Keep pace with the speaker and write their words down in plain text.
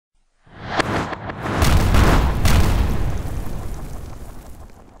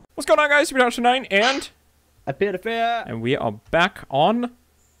going on, guys? Superchache39 and AppearToFear, and we are back on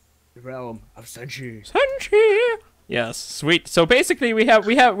the realm of Senshi. Senshi. Yes, sweet. So basically, we have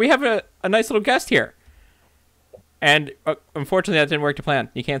a nice little guest here, and unfortunately, that didn't work to plan.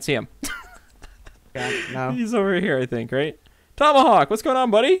 You can't see him. No. He's over here, I think, right? Tomahawk, what's going on,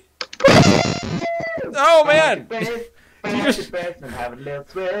 buddy? Oh man! You just...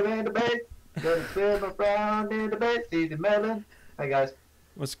 Hey guys.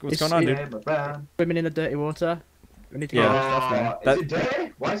 What's going on, dude? Swimming in the dirty water. We need to Yeah. get our stuff now. Is it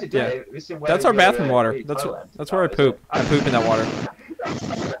dirty? Why is it dirty? Yeah. That's our bathroom water. That's where I poop. I poop in that water.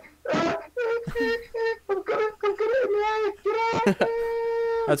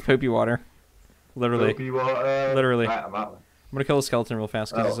 That's poopy water. Literally. Poopy water. Literally. Right, I'm gonna kill the skeleton real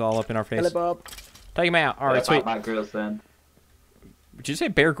fast because he's all up in our face. Hello, Bob. Take him out. Alright, sweet. Matt Grills then. Did you say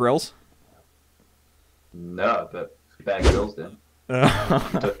Bear Grylls? No, but Bear Grylls did.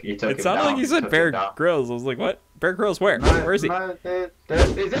 You took It sounded like you said Bear Grylls. I was like, what? Bear Grylls where? Where is he?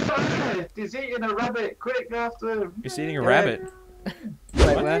 He's eating a rabbit. Quick, go after him. He's eating a rabbit.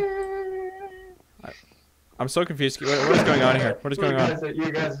 Wait, where? I'm so confused. What is going on here? What is going on?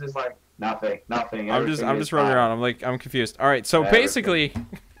 You guys are just like, nothing. I'm just running around. I'm confused. Alright, so basically,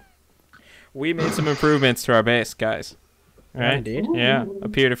 we made some improvements to our base, guys. Right? Indeed. Yeah,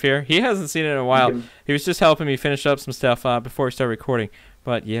 AppearToFear. He hasn't seen it in a while. He was just helping me finish up some stuff before we start recording.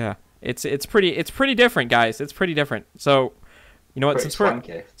 But yeah, it's pretty different, guys. It's pretty different. So, you know what?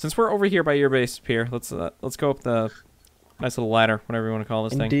 Since we're over here by your base, Pierre, let's go up the nice little ladder, whatever you want to call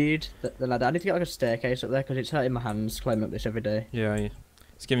this thing. Indeed, the ladder. I need to get like a staircase up there because it's hurting my hands climbing up this every day. Yeah,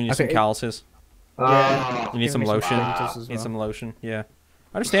 it's giving you some calluses. Yeah. You need some lotion. Need some lotion. Yeah.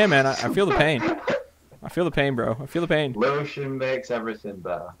 I understand, man. I feel the pain. I feel the pain, bro. I feel the pain. Lotion makes everything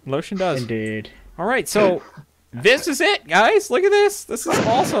better. Lotion does. Indeed. All right, so this is it, guys. Look at this. This is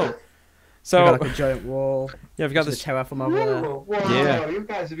awesome. So we've got like a giant wall. Yeah, we've got this tower from over there. Whoa, yeah. You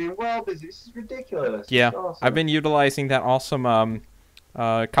guys have been well busy. This is ridiculous. Yeah, awesome. I've been utilizing that awesome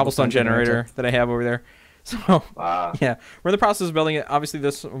cobblestone generator that I have over there. So yeah, we're in the process of building it. Obviously,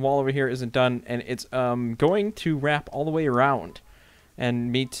 this wall over here isn't done, and it's going to wrap all the way around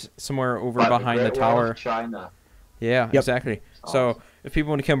and meet somewhere over behind the tower. China. Yeah, exactly. Awesome. So if people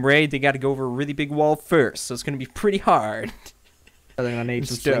want to come raid, they got to go over a really big wall first. So it's going to be pretty hard. So they're going to need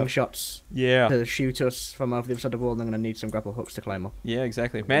some slingshots to shoot us from over the other side of the wall, and they're going to need some grapple hooks to climb up. Yeah,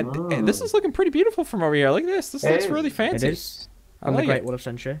 exactly. Man, this is looking pretty beautiful from over here. Look at this. This looks really fancy. It is. I like the Great Wall of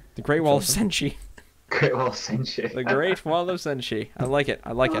Senshi. The Great Wall of Senshi. Great Wall of Senshi. The Great Wall of Senshi. I like it.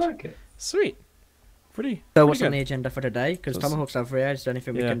 I like it. Sweet. So what's on the agenda for today? Because Tomahawk's over here. Is there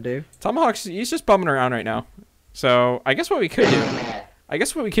anything we can do? Tomahawk's, he's just bumming around right now. So I guess what we could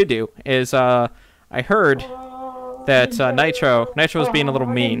do, is I heard that Nitro's being a little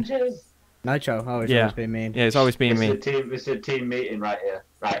mean. Nitro, he's always being mean. Yeah, he's always being mean. It's a team meeting right here.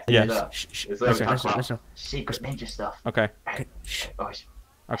 Right. Yeah. Listen. Secret ninja stuff. Okay. Right.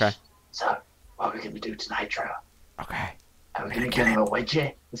 Okay. So, what are we gonna do to Nitro? Okay. Are we gonna give him a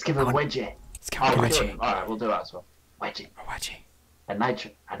wedgie? Let's give him a wedgie. Let's give him a wedgie. Alright, we'll do that as well. Wedgie. A wedgie. A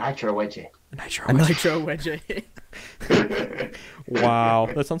nitro wedgie. A nitro wedgie. Wow,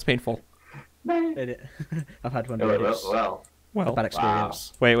 that sounds painful. I've had one. Well. Bad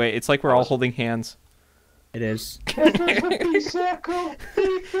experience. Wait, it's like we're all holding hands. It is. Circle.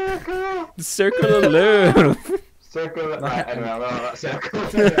 Circle of love. Circle. Right, anyway, that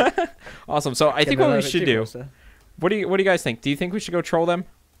circle. Awesome. So I think what we should do. What do you guys think? Do you think we should go troll them?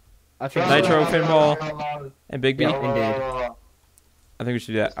 Nitro, Pinball, and Big B? Indeed. I think we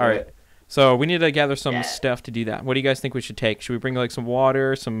should do that. All right. So we need to gather some stuff to do that. What do you guys think we should take? Should we bring like some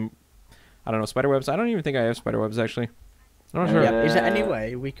water, some, I don't know, spider webs? I don't even think I have spider webs actually. I'm not sure. Is there any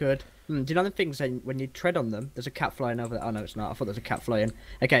way we could? Do you know the things when you tread on them? There's a cat flying over there. Oh no, it's not. I thought there's a cat flying.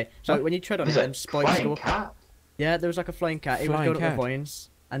 Okay, so when you tread on it, and spikes go up. Cat? Yeah, there was like a flying cat. It was going up the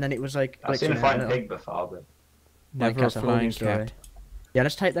vines, and then it was like. I've seen a flying pig before, but never a flying cat. Yeah,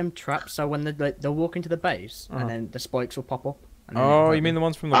 let's take them traps. So when they'll walk into the base, and then the spikes will pop up. Oh, you mean the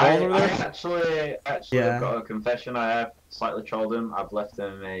ones from the walls over there? I actually I've got a confession. I have slightly trolled him. I've left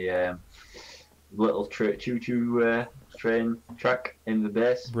him a little choo-choo train track in the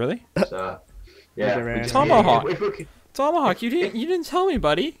base. Really? So, yeah. Tomahawk, you didn't tell me,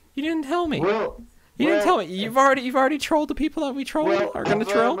 buddy. You didn't tell me. Well, you didn't tell me. You've already trolled the people that we are gonna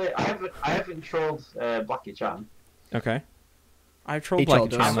troll. I haven't trolled Blackie Chan. Okay. I've trolled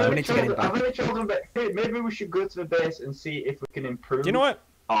Blackie Chan. I've only trolled him, but hey, maybe we should go to the base and see if we can improve. You know what?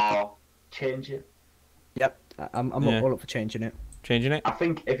 Or change it. Yep, I'm all up for changing it. Changing it? I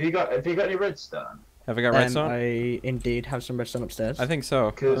think if you got any redstone, Have I got redstone? I indeed have some redstone upstairs. I think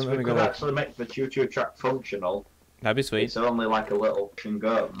so. Because we could actually make the choo-choo track functional. That'd be sweet. It's only like a little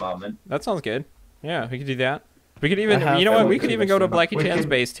go at the moment. That sounds good. Yeah, we could do that. We could even, you know what? We could even go to Blackie Chan's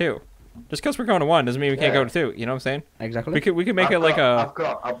base too. Just because we're going to 1 doesn't mean we can't go to 2. You know what I'm saying? Exactly. We could make it like a.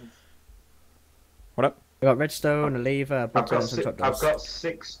 What up? I got redstone, a lever, buttons, and trapdoors. I've got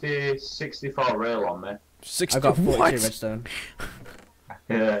 64 rail on me. 60. I've got 42 what? redstone.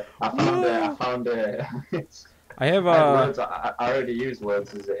 Yeah, I found it. I have loads. I already used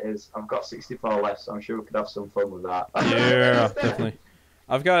loads as it is. I've got 64 left, so I'm sure we could have some fun with that. Yeah, definitely.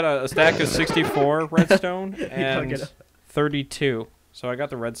 I've got a stack of 64 redstone and 32. So I got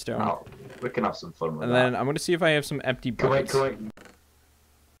the redstone. Oh, we can have some fun with that. And then I'm going to see if I have some empty buckets. Can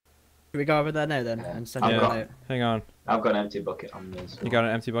we go over there now then? And send it out? Hang on. I've got an empty bucket on this. You got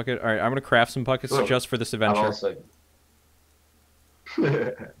an empty bucket? Alright, I'm going to craft some buckets just for this adventure. Also...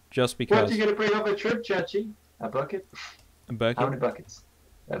 just because. What are you going to bring up a trip, Chachi? A bucket? A bucket? How many buckets?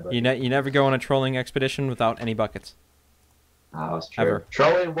 You never go on a trolling expedition without any buckets. Oh, that's true. Ever.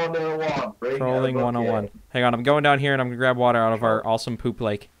 Trolling 101. Trolling 101. Hang on, I'm going down here and I'm going to grab water out of our awesome poop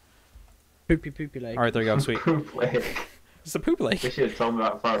lake. Poopy lake. Alright, there you go, sweet. Poop lake. It's a poop lake. You should have told me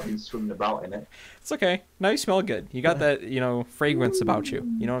that before I've been swimming about in it. It's okay. Now you smell good. You got that, fragrance about you.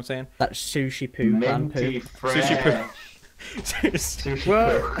 You know what I'm saying? That sushi poo clan poop. Sushi poo. Sushi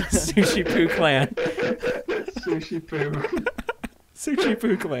poo. Sushi poo clan. Sushi poo. Sushi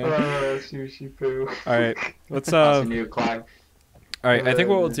poo clan. Oh, sushi poo. Alright, let's That's a new clan. Alright, I think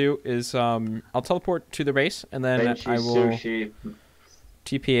what we'll do is I'll teleport to the base and then Senshi, I will sushi.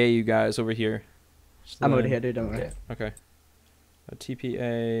 TPA you guys over here. I'm over here, dude, don't worry. Okay. A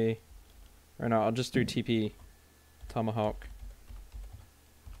TPA, or no, I'll just do TP Tomahawk.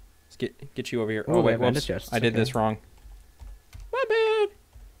 Let's get you over here. Ooh, oh wait, whoops. I did this wrong. My bad.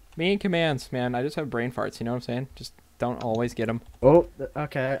 Me and commands, man. I just have brain farts. You know what I'm saying? Just don't always get them. Oh,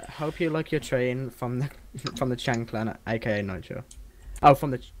 okay. I hope you like your train from the Chang clan, aka Nitro. Oh,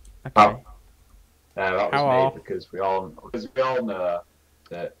 from the. Okay. Oh. That was me because we all know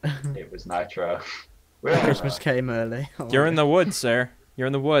that it was Nitro. Christmas came early. Oh, you're in the woods, sir. You're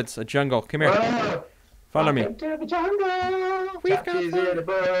in the woods. A jungle. Come here. Whoa! Follow me. To the jungle. We've got in the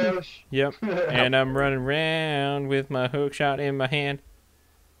bush. Yep. And I'm running around with my hook shot in my hand.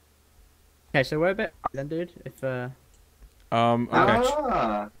 Okay, so we're a bit then, dude. If Okay. I'm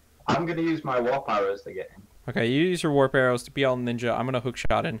gonna use my warp arrows to get in. Okay, you use your warp arrows to be all ninja. I'm gonna hook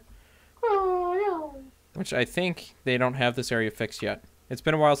shot in. Oh, yeah. Which I think they don't have this area fixed yet. It's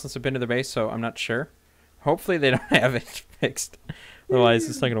been a while since I've been to the base, so I'm not sure. Hopefully they don't have it fixed. Otherwise,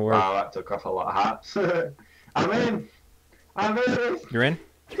 it's not going to work. Wow, that took off a lot of hats. I'm in. I'm in. You're in?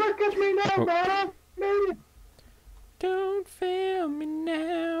 Look at me now, man. Don't fail me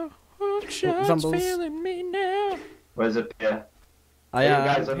now. Hook shots failing me now. Where's Appear? Are you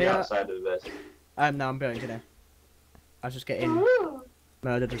guys on the outside of this? No, I'm behind you now. I was just getting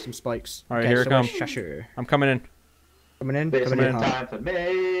murdered with some spikes. Alright, here it comes. I'm coming in. Coming in. Time for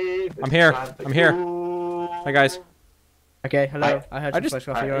me. I'm here. I'm here. Hi guys. Okay, hello. I heard some spikes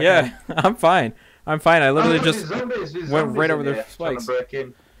off you. Yeah, I'm fine. I'm fine. I literally just went right over the spikes.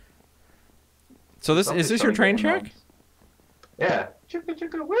 So is this your train track? Yeah.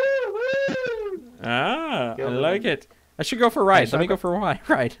 Ah, I like it. I should go for a ride. Let me go for a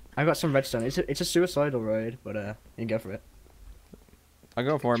ride. I got some redstone. It's a suicidal ride, but you can go for it. I'll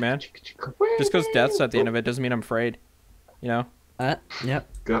go for it, man. Just because death's at the end of it doesn't mean I'm afraid. You know? Yep.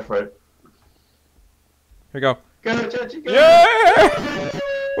 Go for it. Here we go. Go, Chachi, go! Yeah!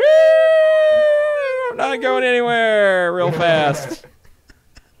 Woo! I'm not going anywhere real fast.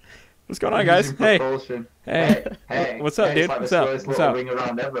 What's going on, guys? Hey. Hey. What's up, dude? Like What's up? What's up? Ring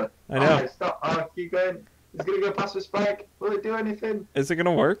around ever. I know. Oh, stop. Oh, keep going. It's going to go past the spike. Will it do anything? Is it going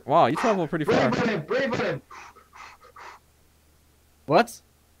to work? Wow, you travel pretty far. Brave on him. What?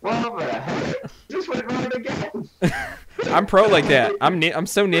 What the heck? Just went round again. I'm pro like that. I'm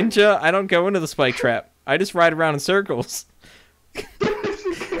so ninja, I don't go into the spike trap. I just ride around in circles. I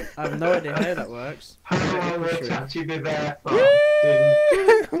have no idea how that works. How long will Chachi be there for?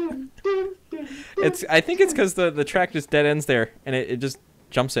 I think it's because the track just dead ends there, and it just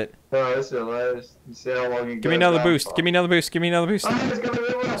jumps it. Oh, that's hilarious. You see how long it Give me another boost. For. Give me another boost. Give me another boost. Oh, it's gonna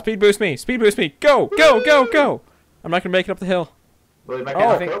be Speed boost me. Speed boost me. Go, go, go, go. I'm not going to make it up the hill. Will it make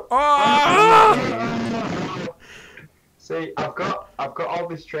it up? Oh! See, I've got all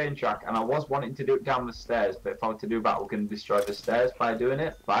this train track, and I was wanting to do it down the stairs, but if I were to do that, we're going to destroy the stairs by doing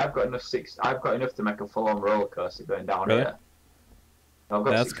it. But I've got enough to make a full-on roller coaster going down here. I've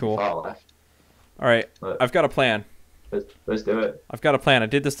got That's cool. left. All right, I've got a plan. Let's do it. I've got a plan. I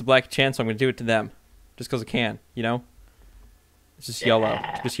did this to Black Chance, so I'm going to do it to them. just because I can, you know? It's just yellow.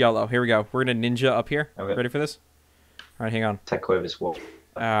 Just yellow. Here we go. We're going to ninja up here. Okay. Ready for this? All right, hang on. Take away this wall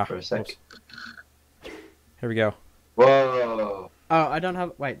for a sec. Oops. Here we go. Whoa. Oh, I don't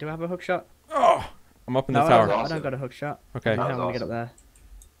have... Wait, do I have a hook shot? Oh! I'm up in the No, tower. I don't got a hook shot. Okay. I don't awesome. want to get up there.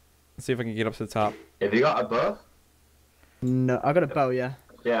 Let's see if I can get up to the top. Have you got a bow? No, I got a bow, yeah.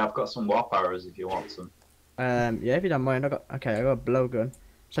 Yeah, I've got some warp arrows if you want some. Yeah, if you don't mind, I got a blowgun.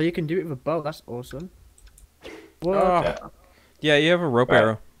 So you can do it with a bow. That's awesome. What? Oh. Yeah, you have a rope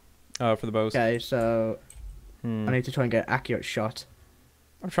arrow for the bows. Okay, so I need to try and get an accurate shot.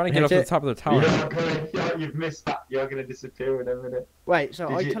 I'm trying to get up to the top of the tower. You've missed that. You're gonna disappear in a minute. Wait,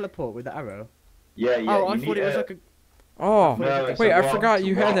 so I teleport with the arrow? Yeah, yeah. Oh, I thought it was like a... Oh, No, wait, I forgot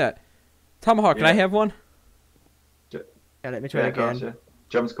you had that. Tomahawk, can I have one? Yeah, let me try it again. Gotcha.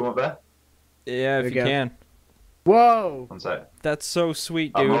 Jumps come up there. Yeah, if you can. Whoa! One sec. That's so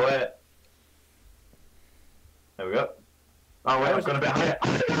sweet, I'm dude. away. There we go. Oh wait, I've got a bit higher.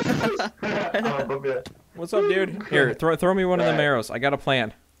 I'm above you. What's up, dude? Here, throw me one of them arrows. I got a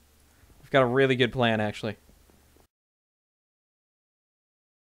plan. I've got a really good plan, actually.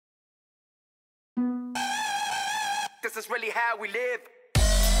 This is really how we live.